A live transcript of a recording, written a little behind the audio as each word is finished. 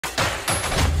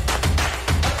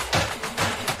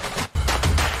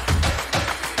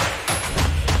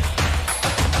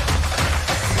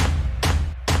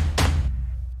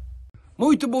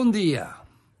Muito bom dia.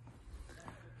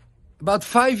 About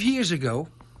 5 years ago,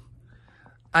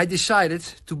 I decided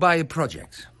to buy a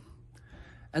project.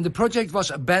 And the project was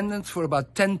abandoned for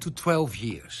about 10 to 12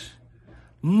 years.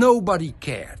 Nobody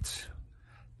cared.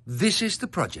 This is the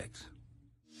project.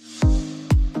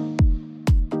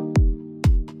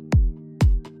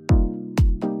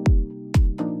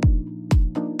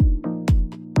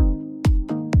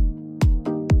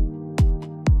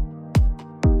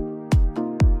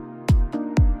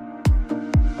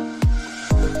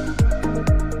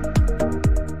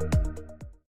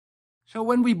 So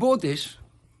when we bought this,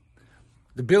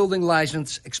 the building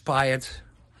license expired,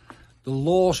 the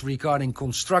laws regarding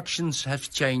constructions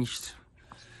have changed.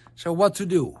 So what to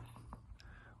do?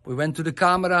 We went to the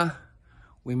camera,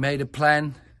 we made a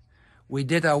plan, we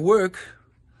did our work,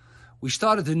 we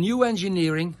started a new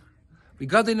engineering, we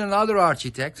got in another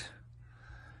architect,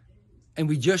 and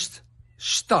we just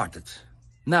started.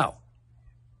 Now,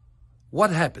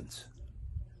 what happened?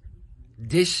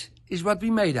 This is what we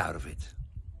made out of it.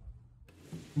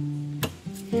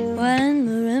 When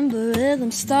marimba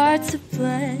rhythms start to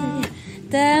play,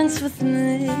 dance with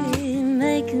me,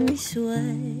 making me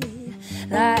sway.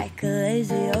 Like a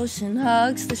lazy ocean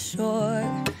hugs the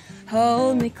shore,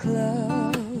 hold me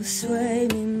close, sway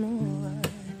me more.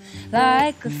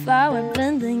 Like a flower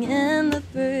bending in the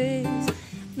breeze,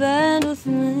 bend with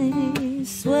me,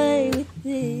 sway with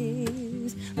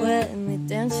ease. When we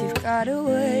dance you've got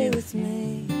away with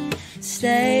me,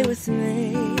 stay with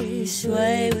me,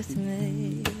 sway with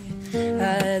me.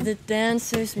 Other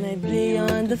dancers may be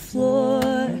on the floor,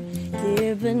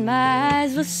 dear, but my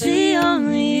eyes will see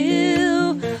only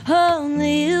you.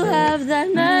 Only you have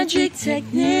that magic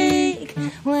technique.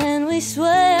 When we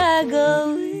sway, I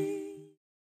go weak.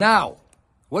 Now,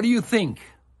 what do you think?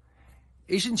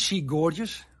 Isn't she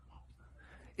gorgeous?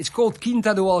 It's called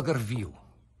Quinto do Algarvio.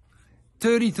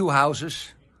 32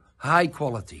 houses, high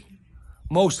quality.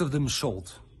 Most of them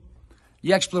sold.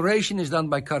 The exploration is done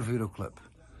by Carvoeiro Club.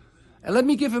 And let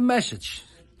me give a message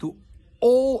to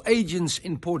all agents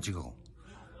in Portugal.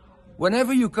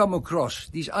 Whenever you come across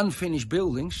these unfinished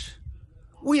buildings,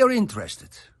 we are interested.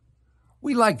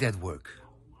 We like that work.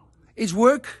 It's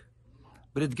work,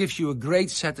 but it gives you a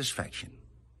great satisfaction.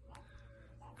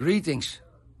 Greetings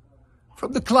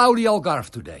from the cloudy Algarve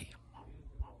today.